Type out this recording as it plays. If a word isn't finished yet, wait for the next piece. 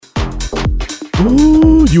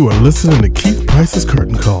Ooh, you are listening to Keith Price's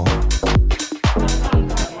Curtain Call.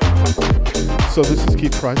 So this is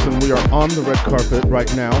Keith Price, and we are on the red carpet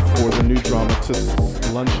right now for the new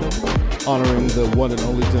Dramatists Luncheon, honoring the one and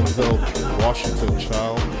only Denzel Washington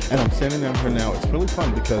child. And I'm standing down here now. It's really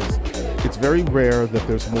fun because it's very rare that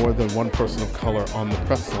there's more than one person of color on the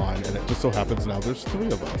press line, and it just so happens now there's three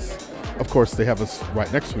of us. Of course, they have us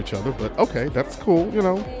right next to each other, but okay, that's cool, you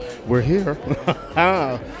know. We're here.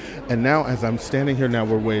 And now, as I'm standing here now,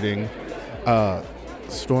 we're waiting.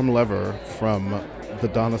 Storm Lever from the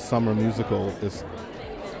Donna Summer musical is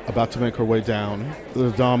about to make her way down.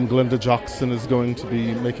 The Dame Glenda Jackson is going to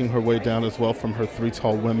be making her way down as well from her Three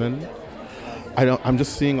Tall Women. I'm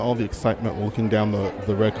just seeing all the excitement looking down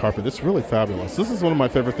the red carpet. It's really fabulous. This is one of my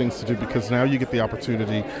favorite things to do because now you get the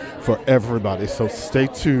opportunity for everybody. So stay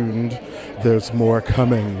tuned. There's more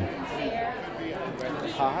coming.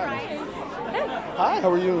 Hi,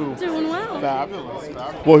 how are you? Doing well. Fabulous.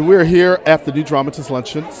 Well, we're here at the new Dramatists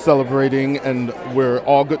Luncheon celebrating, and we're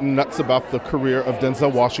all getting nuts about the career of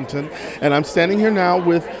Denzel Washington. And I'm standing here now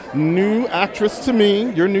with new actress to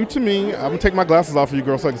me. You're new to me. I'm going to take my glasses off for you,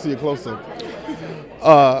 girl, so I can see you closer.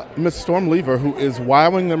 Miss Storm Lever, who is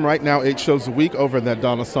wowing them right now 8 shows a week over in that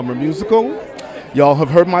Donna Summer musical. Y'all have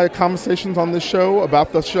heard my conversations on this show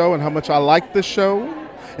about the show and how much I like this show,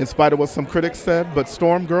 in spite of what some critics said. But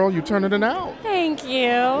Storm, girl, you turning it out. Thank you.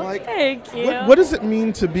 Thank you. What does it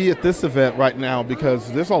mean to be at this event right now?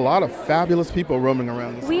 Because there's a lot of fabulous people roaming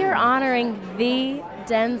around this We are honoring the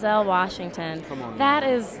Denzel Washington. Come on, that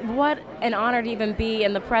is what an honor to even be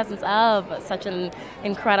in the presence of such an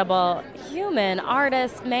incredible human,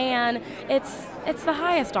 artist, man. It's the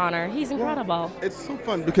highest honor. He's incredible. It's so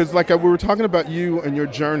fun because we were talking about you and your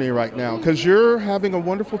journey right now because you're having a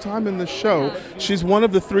wonderful time in this show. She's one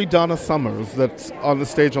of the 3 Donna Summers that's on the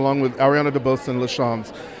stage along with Ariana DeBose and LaChanze.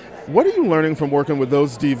 What are you learning from working with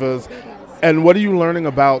those divas? And what are you learning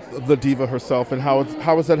about the diva herself, and how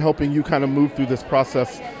is that helping you kind of move through this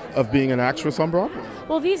process of being an actress on Broadway?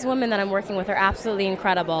 Well, these women that I'm working with are absolutely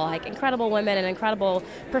incredible, incredible women and incredible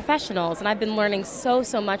professionals, and I've been learning so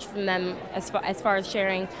much from them as far as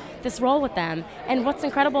sharing this role with them. And what's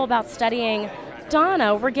incredible about studying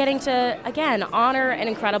Donna, we're getting to, again, honor an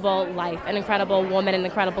incredible life, an incredible woman, an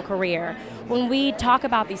incredible career. When we talk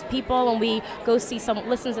about these people, when we go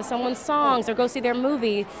listen to someone's songs or go see their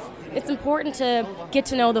movie, it's important to get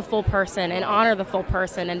to know the full person and honor the full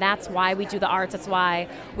person, and that's why we do the arts. That's why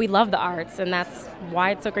we love the arts, and that's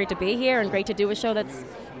why it's so great to be here and great to do a show that's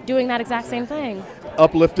doing that exact same thing.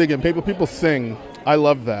 Uplifting, and people sing. I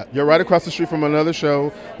love that. You're right across the street from another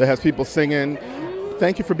show that has people singing.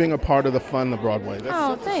 Thank you for being a part of the fun of Broadway.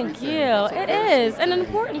 Thank you. It is an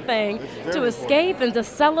important thing to escape and to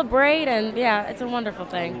celebrate, and yeah, it's a wonderful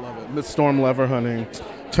thing. I love it. Miss Storm Lever, honey.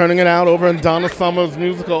 Turning it out over in Donna Summer's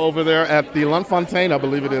musical over there at the Luncheon, I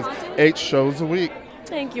believe it is, 8 shows a week.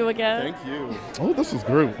 Thank you again. Thank you. Oh, this is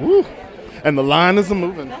great. Woo. And the line is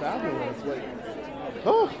moving. Fabulous.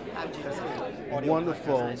 Oh,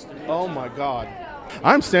 wonderful. Oh, my God.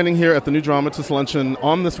 I'm standing here at the new Dramatists Luncheon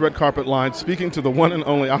on this red carpet line speaking to the one and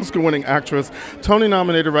only Oscar-winning actress,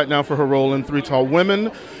 Tony-nominated right now for her role in Three Tall Women.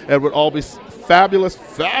 Edward Albee's fabulous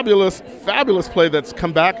play that's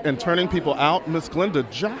come back and turning people out. Miss Glenda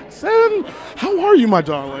Jackson, how are you, my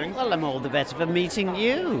darling? Well, I'm all the better for meeting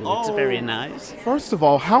you. It's very nice. First of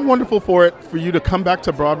all, how wonderful for you to come back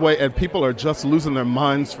to Broadway and people are just losing their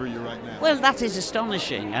minds for you right now. Well, that is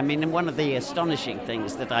astonishing. I mean, one of the astonishing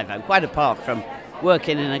things that I've had, quite apart from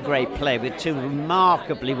working in a great play with 2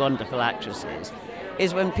 remarkably wonderful actresses,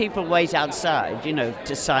 is when people wait outside,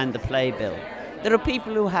 to sign the playbill. There are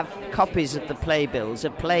people who have copies of the playbills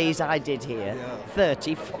of plays I did here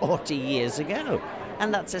 30, 40 years ago.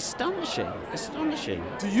 And that's astonishing.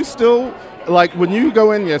 Do you still, when you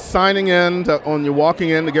go in, you're signing in, you're walking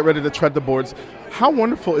in to get ready to tread the boards, how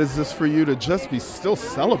wonderful is this for you to just be still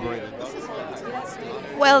celebrated?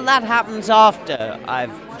 Well, that happens after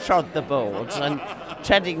I've trod the boards, and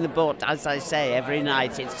treading the board, as I say, every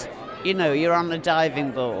night, it's, you're on a diving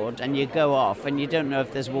board and you go off and you don't know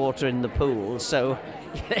if there's water in the pool, so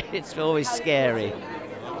it's always scary.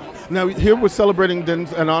 Now, here we're celebrating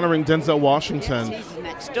and honoring Denzel Washington. Yes, he's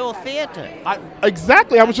next door theatre.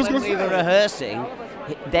 Exactly, I was just going to say. When we were rehearsing,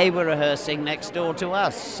 they were rehearsing next door to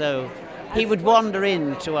us, so he would wander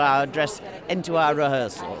into our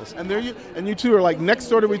rehearsals. And you two are next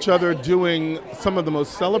door to each other doing some of the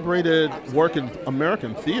most celebrated work in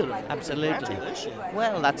American theater. Absolutely.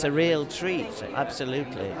 Well, that's a real treat.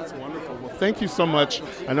 Absolutely. That's wonderful. Well, thank you so much.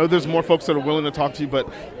 I know there's more folks that are willing to talk to you, but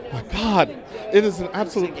my God, it is an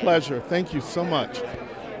absolute pleasure. Thank you so much.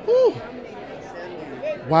 Whew.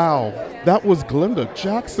 Wow, that was Glenda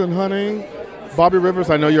Jackson, honey. Bobby Rivers,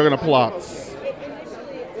 I know you're going to plot.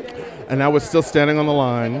 And I was still standing on the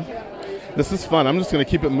line. This is fun. I'm just going to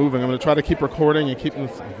keep it moving. I'm going to try to keep recording and keep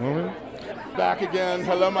this moving. Back again.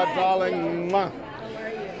 Hello, my darling. Mwah.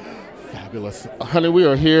 Fabulous. Honey, we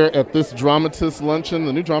are here at this Dramatists Luncheon,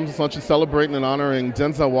 the new Dramatists Luncheon, celebrating and honoring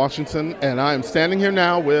Denzel Washington. And I am standing here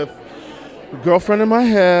now with a girlfriend in my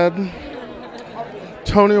head,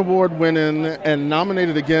 Tony Award winning and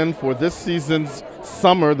nominated again for this season's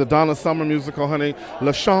Summer, the Donna Summer musical, honey.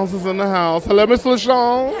 LaChance is in the house. Hello, Miss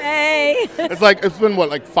LaChance. Hey. It's been,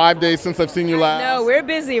 like 5 days since I've seen you last? No, we're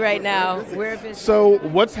busy right now. We're busy. So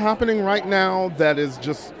what's happening right now that is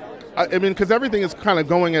just, because everything is kind of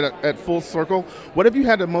going at full circle. What have you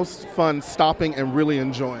had the most fun stopping and really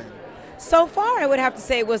enjoying? So far, I would have to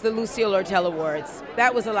say it was the Lucille Lortel Awards.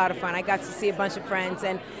 That was a lot of fun. I got to see a bunch of friends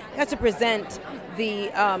and got to present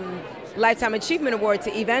the Lifetime Achievement Award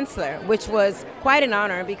to Eve Ensler, which was quite an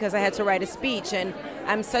honor because I had to write a speech. And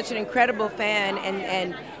I'm such an incredible fan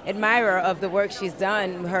and admirer of the work she's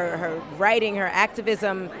done, her writing, her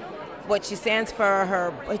activism, what she stands for,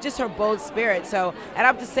 her bold spirit. So I would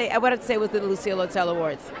have to say it was the Lucille Lortel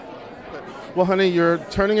Awards. Well, honey, you're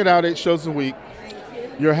turning it out 8 shows a week.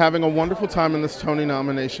 You're having a wonderful time in this Tony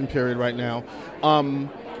nomination period right now.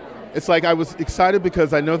 It's like I was excited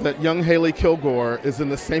because I know that young Haley Kilgore is in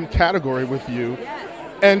the same category with you. Yes.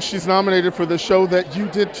 And she's nominated for the show that you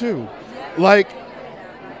did too. Like,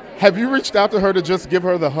 have you reached out to her to just give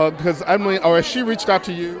her the hug? Or has she reached out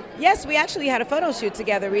to you? Yes, we actually had a photo shoot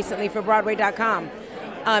together recently for Broadway.com.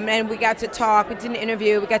 And we got to talk, we did an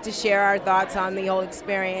interview, we got to share our thoughts on the whole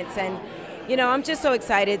experience. And, I'm just so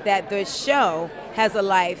excited that the show has a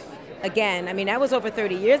life again. I mean, that was over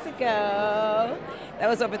 30 years ago.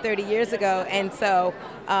 And so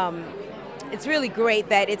it's really great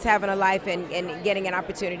that it's having a life and getting an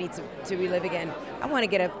opportunity to relive again. I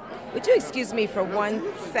want to would you excuse me for 1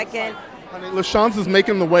 second? Honey, LaChance is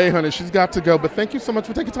making the way, honey. She's got to go. But thank you so much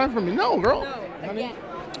for taking time from me. No, girl. No, honey.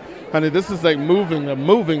 Honey, this is like moving.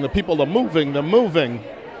 The people are moving.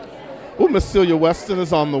 Oh, Miss Celia Weston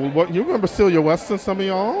is on you remember Celia Weston, some of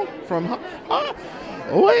y'all? From, oh,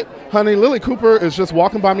 wait. Honey, Lily Cooper is just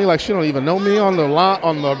walking by me like she don't even know me on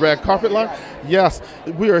the red carpet line. Yes,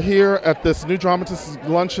 we are here at this new Dramatists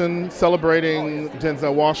Luncheon celebrating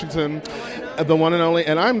Denzel Washington, the one and only.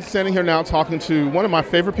 And I'm standing here now talking to one of my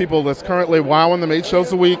favorite people that's currently wowing them 8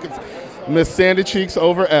 shows a week. It's Miss Sandy Cheeks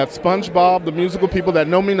over at SpongeBob, the musical. People that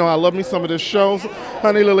know me know I love me some of this shows.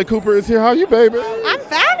 Honey, Lily Cooper is here. How are you, baby? I'm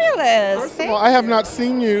fabulous. First of all, I have not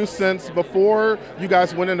seen you since before you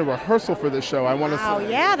guys went into rehearsal for this show. I want to say. Oh,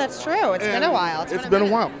 yeah, that's true. It's been a while. It's been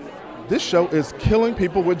a while. This show is killing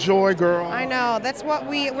people with joy, girl. I know. That's what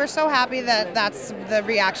we're so happy that's the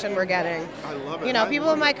reaction we're getting. I love it.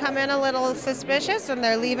 People might come in a little suspicious and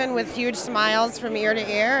they're leaving with huge smiles from ear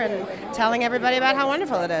to ear and telling everybody about how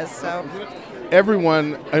wonderful it is. So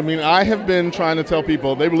everyone, I have been trying to tell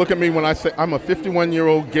people, they look at me when I say I'm a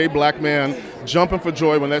 51-year-old gay black man jumping for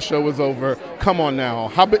joy when that show was over. Come on now.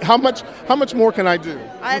 How much more can I do?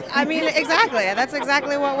 Exactly. That's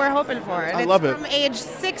exactly what we're hoping for. And I love it. From age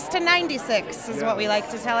 6 to 96 is what we like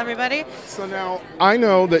to tell everybody. So now, I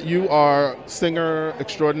know that you are singer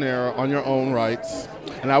extraordinaire on your own rights.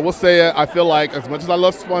 And I will say it, I feel like as much as I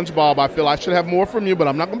love SpongeBob, I feel I should have more from you, but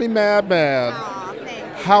I'm not going to be mad. Aw,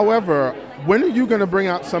 thanks. However, when are you going to bring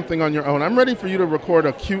out something on your own? I'm ready for you to record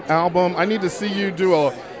a cute album. I need to see you do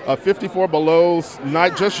a 54 Below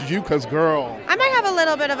night, just you, because girl. I might have a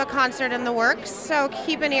little bit of a concert in the works, so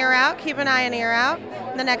keep an eye and ear out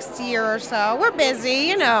the next year or so. We're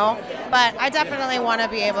busy, but I definitely want to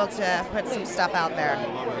be able to put some stuff out there.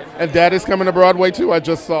 And Daddy's coming to Broadway too, I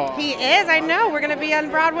just saw. He is, I know. We're going to be on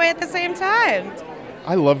Broadway at the same time.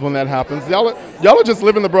 I love when that happens. Y'all are just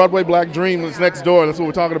living the Broadway black dream that's next door. That's what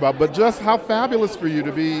we're talking about. But just how fabulous for you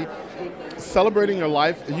to be celebrating your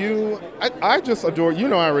life. I just adore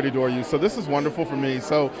you. I already adore you. So this is wonderful for me.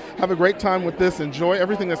 So have a great time with this. Enjoy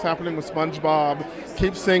everything that's happening with SpongeBob.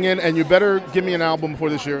 Keep singing, and you better give me an album before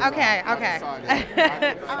this year. Okay.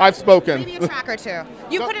 I've spoken. Maybe a track or two.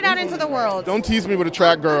 You put it out into the world. Don't tease me with a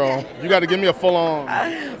track, girl. You got to give me a full on.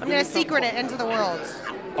 I'm going to secret it into the world.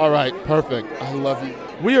 All right, perfect. I love you.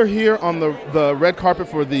 We are here on the red carpet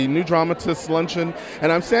for the new Dramatists Luncheon, and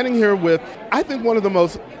I'm standing here with, I think, one of the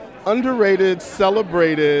most underrated,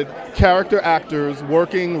 celebrated character actors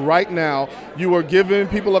working right now. You are giving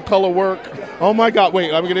people of color work. Oh my God,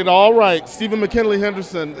 wait, I'm getting it all right. Stephen McKinley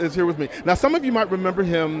Henderson is here with me. Now, some of you might remember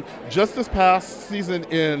him just this past season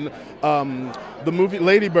in the movie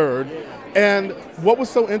Lady Bird. And what was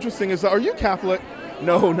so interesting is, are you Catholic?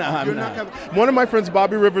 No, I'm You're not. Catholic. One of my friends,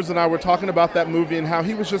 Bobby Rivers, and I were talking about that movie and how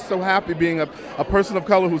he was just so happy being a person of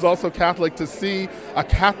color who's also Catholic to see a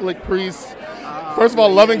Catholic priest, first of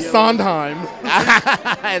all, loving Sondheim.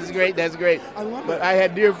 That's great. I love But it. I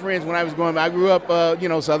had dear friends when I was going. I grew up,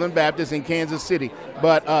 Southern Baptist in Kansas City.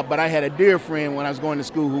 But I had a dear friend when I was going to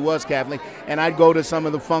school who was Catholic, and I'd go to some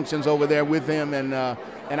of the functions over there with him, and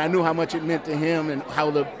I knew how much it meant to him and how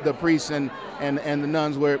the priests and the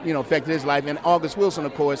nuns were, affected his life. And August Wilson,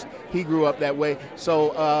 of course, he grew up that way.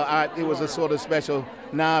 So it was a sort of special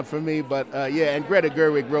nod for me. But and Greta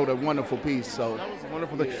Gerwig wrote a wonderful piece. So That was a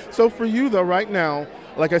wonderful thing. So for you, though, right now,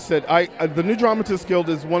 like I said, the New Dramatists Guild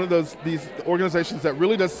is one of these organizations that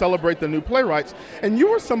really does celebrate the new playwrights. And you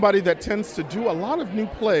are somebody that tends to do a lot of new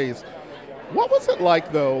plays. What was it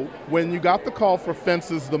like, though, when you got the call for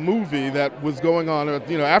Fences, the movie that was going on,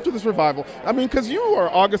 after this revival? I mean, because you are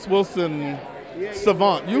August Wilson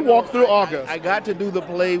savant. You walked through August. I got to do the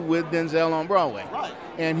play with Denzel on Broadway. Right.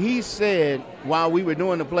 And he said, while we were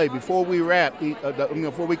doing the play, before we wrapped,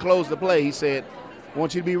 before we closed the play, he said, I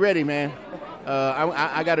want you to be ready, man.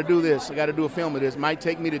 I got to do this. I got to do a film of this. Might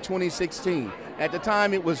take me to 2016. At the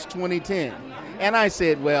time, it was 2010. And I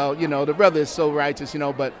said, well, the brother is so righteous,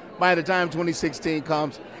 but by the time 2016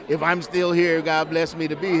 comes, if I'm still here, God bless me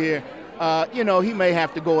to be here, he may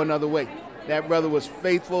have to go another way. That brother was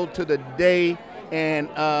faithful to the day,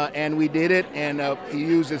 and we did it, and he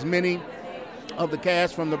used as many of the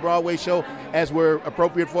cast from the Broadway show as were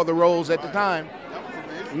appropriate for the roles at the time.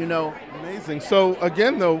 Amazing. So,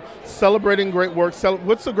 again, though, celebrating great work.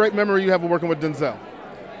 What's a great memory you have of working with Denzel?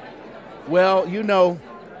 Well,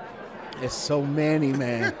 there's so many,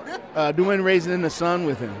 man. Doing Raising in the Sun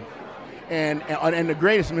with him. And the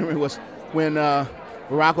greatest memory was when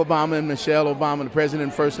Barack Obama and Michelle Obama, the president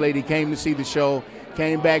and first lady, came to see the show,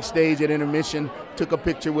 came backstage at intermission, took a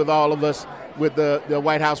picture with all of us, with the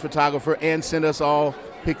White House photographer, and sent us all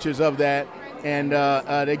pictures of that. And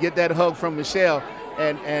they get that hug from Michelle.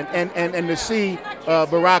 And to see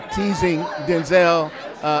Barack teasing Denzel,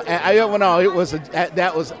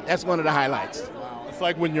 that's one of the highlights. It's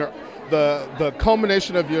like when you're the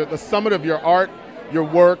culmination of the summit of your art, your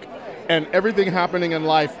work, and everything happening in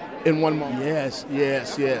life in one moment. Yes.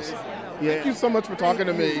 Thank you so much for talking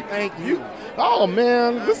to me. Thank you. Oh,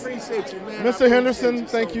 man. I appreciate you, man. Mr. Henderson,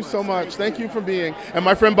 thank you so much. Thank you for being. And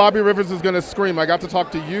my friend Bobby Rivers is going to scream. I got to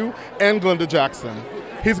talk to you and Glenda Jackson.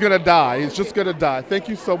 He's going to die. He's just going to die. Thank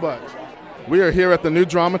you so much. We are here at the New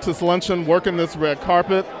Dramatists Luncheon working this red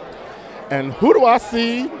carpet. And who do I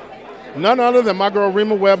see? None other than my girl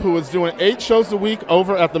Rima Webb, who is doing 8 shows a week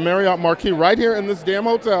over at the Marriott Marquis right here in this damn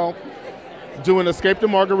hotel, doing Escape to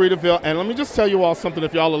Margaritaville. And let me just tell you all something,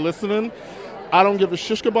 if y'all are listening. I don't give a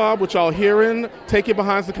shish kebab what y'all hearing. Take your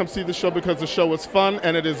behinds to come see the show because the show is fun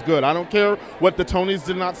and it is good. I don't care what the Tonys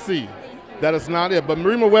did not see. That is not it. But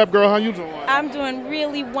Rima Webb, girl, how you doing? I'm doing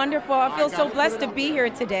really wonderful. I feel so blessed to be here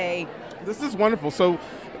today. This is wonderful. So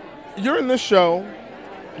you're in this show.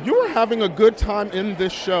 You are having a good time in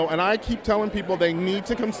this show, and I keep telling people they need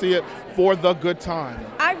to come see it for the good time.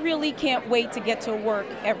 I really can't wait to get to work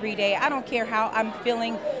every day. I don't care how I'm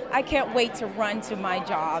feeling. I can't wait to run to my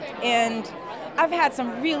job. And I've had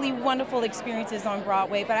some really wonderful experiences on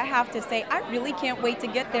Broadway, but I have to say, I really can't wait to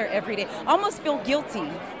get there every day. I almost feel guilty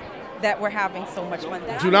that we're having so much fun.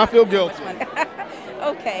 Do not feel guilty.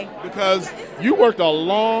 Okay. Because you worked a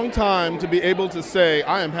long time to be able to say,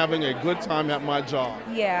 I am having a good time at my job.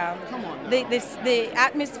 Yeah. Come on now. The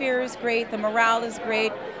atmosphere is great. The morale is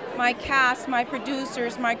great. My cast, my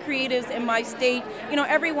producers, my creatives, and my stage,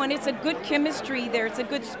 everyone, it's a good chemistry there. It's a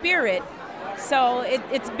good spirit. So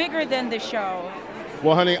it's bigger than the show.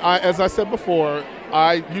 Well, honey, as I said before,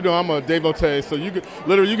 I'm a devotee, so you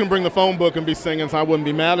can bring the phone book and be singing, so I wouldn't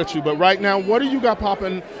be mad at you. But right now, what do you got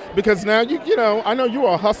popping? Because now I know you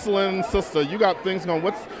are a hustling sister. You got things going.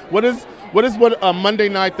 What is Monday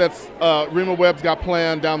night that's Rima Webb's got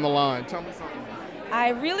planned down the line? Tell me something.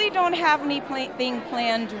 I really don't have anything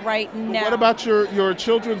planned right now. What about your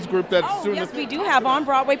children's group that's doing yes, this? we do have on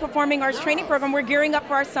Broadway Performing Arts Training Program. We're gearing up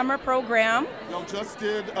for our summer program. Y'all just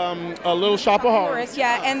did a little Shop of Horrors.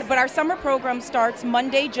 Yeah, but our summer program starts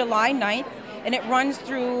Monday, July 9th, and it runs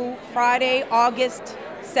through Friday, August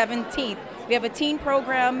 17th. We have a teen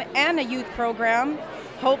program and a youth program.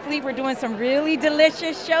 Hopefully we're doing some really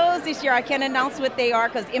delicious shows this year. I can't announce what they are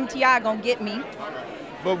because MTI gonna get me.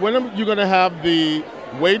 But when are you going to have the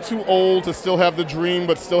way too old to still have the dream,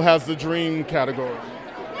 but still has the dream category?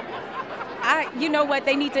 You know what?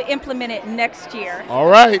 They need to implement it next year. All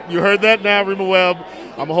right. You heard that now, Rima Webb.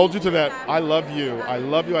 I'm going to hold you to that. I love you. I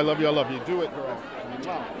love you. I love you. I love you. Do it, girl.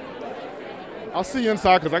 I'll see you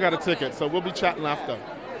inside because I got a ticket, so we'll be chatting after.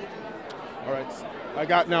 All right. I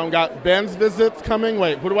got Ben's visits coming.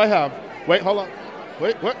 Wait, who do I have? Wait, hold on.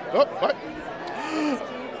 Wait, what? Oh, what?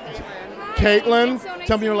 Caitlin. So nice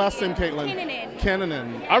Tell me your to last meet name, Caitlin.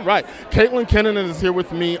 Kinnanen. All right. Caitlin Kinnanen is here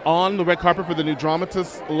with me on the red carpet for the new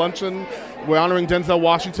Dramatists Luncheon. We're honoring Denzel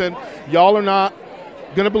Washington. Y'all are not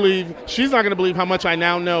going to believe, she's not going to believe how much I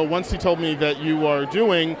now know once he told me that you are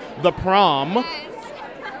doing the prom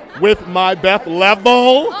with my Beth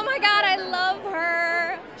Level. Oh my God, I love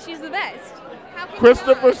her. She's the best. How can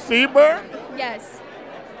Christopher Sieber. Yes.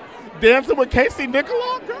 Dancing with Casey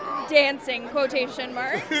Nicola, girl. Dancing, quotation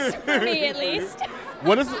marks, for me at least.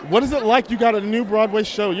 What is it like? You got a new Broadway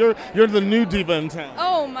show. You're the new diva in town.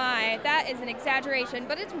 Oh my, that is an exaggeration,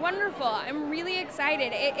 but it's wonderful. I'm really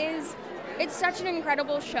excited. It's such an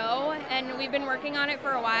incredible show, and we've been working on it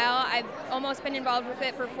for a while. I've almost been involved with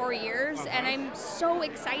it for 4 years, and I'm so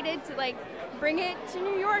excited to bring it to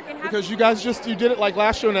New York and have. Because you guys you did it like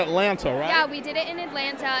last year in Atlanta, right? Yeah, we did it in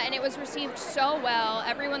Atlanta, and it was received so well.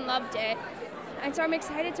 Everyone loved it. And so I'm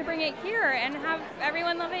excited to bring it here and have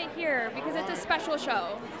everyone love it here because it's a special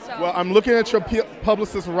show. So. Well, I'm looking at your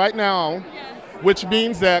publicist right now, which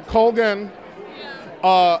means that Colgan,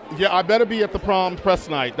 I better be at the prom press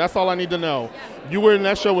night. That's all I need to know. You were in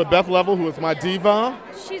that show with Beth Level, who is my diva.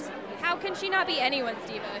 How can she not be anyone's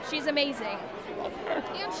diva? She's amazing.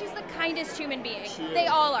 And she's the kindest human being. They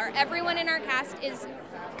all are. Everyone in our cast is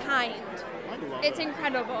kind. It's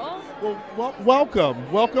incredible. Well, welcome.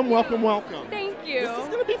 Thank you. This is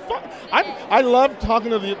going to be fun. I love talking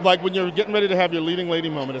to when you're getting ready to have your leading lady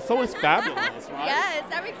moment. It's always fabulous, right? Yes,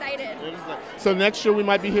 I'm excited. So next year we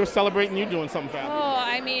might be here celebrating you doing something fabulous. Oh,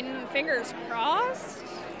 I mean, fingers crossed.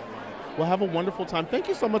 Well, have a wonderful time. Thank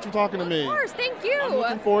you so much for talking to me. Of course, thank you. I'm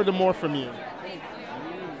looking forward to more from you.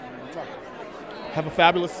 Have a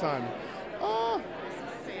fabulous time.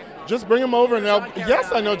 Just bring him over and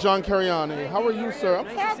yes, I know John Cariani. How are you, sir? I'm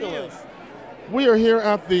fabulous. We are here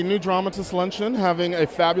at the new Dramatists Luncheon having a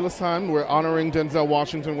fabulous time. We're honoring Denzel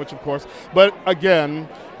Washington, which of course, but again,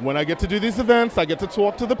 when I get to do these events, I get to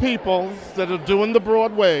talk to the people that are doing the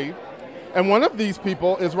Broadway. And one of these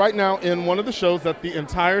people is right now in one of the shows that the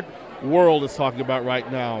entire world is talking about right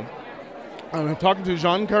now. I'm talking to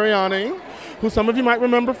John Cariani, who some of you might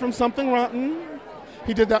remember from Something Rotten.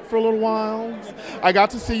 He did that for a little while. I got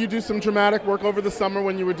to see you do some dramatic work over the summer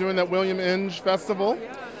when you were doing that William Inge Festival.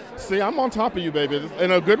 See, I'm on top of you, baby, in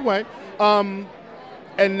a good way. And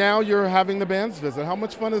now you're having the band's visit. How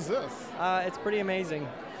much fun is this? It's pretty amazing.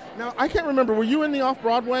 Now, I can't remember. Were you in the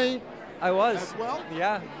Off-Broadway? I was. As well?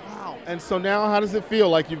 Yeah. Wow. And so now how does it feel?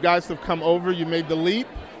 Like you guys have come over, you made the leap.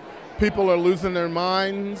 People are losing their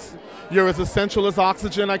minds. You're as essential as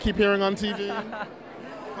oxygen, I keep hearing on TV.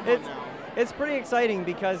 It's pretty exciting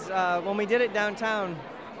because when we did it downtown,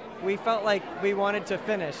 we felt like we wanted to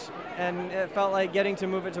finish. And it felt like getting to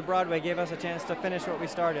move it to Broadway gave us a chance to finish what we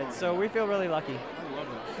started. So we feel really lucky. I love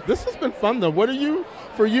it. This has been fun, though.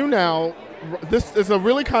 For you now, this is a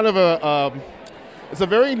really kind of it's a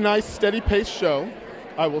very nice, steady-paced show,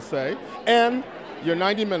 I will say. And you're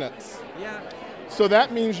 90 minutes. Yeah. So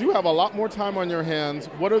that means you have a lot more time on your hands.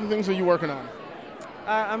 What other things are you working on?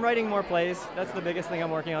 I'm writing more plays. That's the biggest thing I'm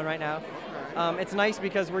working on right now. It's nice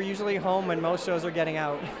because we're usually home when most shows are getting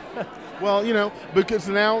out. Well, because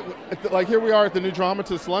now, like here we are at the new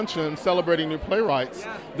Dramatists Luncheon celebrating new playwrights.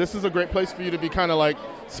 Yeah. This is a great place for you to be kind of like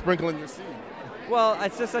sprinkling your seed. Well,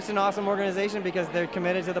 it's just such an awesome organization because they're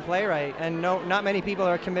committed to the playwright, and not many people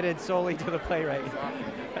are committed solely to the playwright.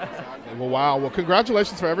 Exactly. Well, wow. Well,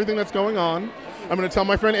 congratulations for everything that's going on. I'm going to tell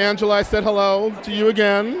my friend Angela I said hello to you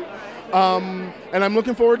again, and I'm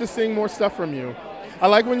looking forward to seeing more stuff from you. I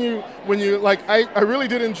like when you I really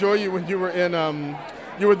did enjoy you when you were in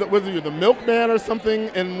whether you were the milkman or something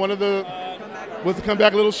in one of the was the Come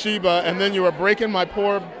Back Little Sheba, and then you were breaking my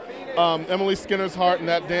poor Emily Skinner's heart in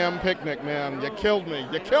that damn picnic, man. You killed me.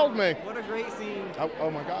 What a great scene. Oh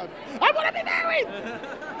my God. I want to be married.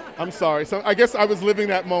 I'm sorry. So I guess I was living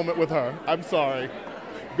that moment with her. I'm sorry.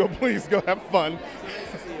 Please go have fun.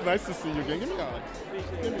 Nice to see you again. Give me a hug.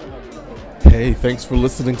 Hey, thanks for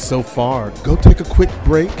listening so far. Go take a quick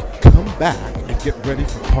break, come back, and get ready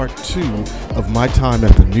for part 2 of my time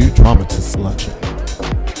at the new Dramatists Luncheon.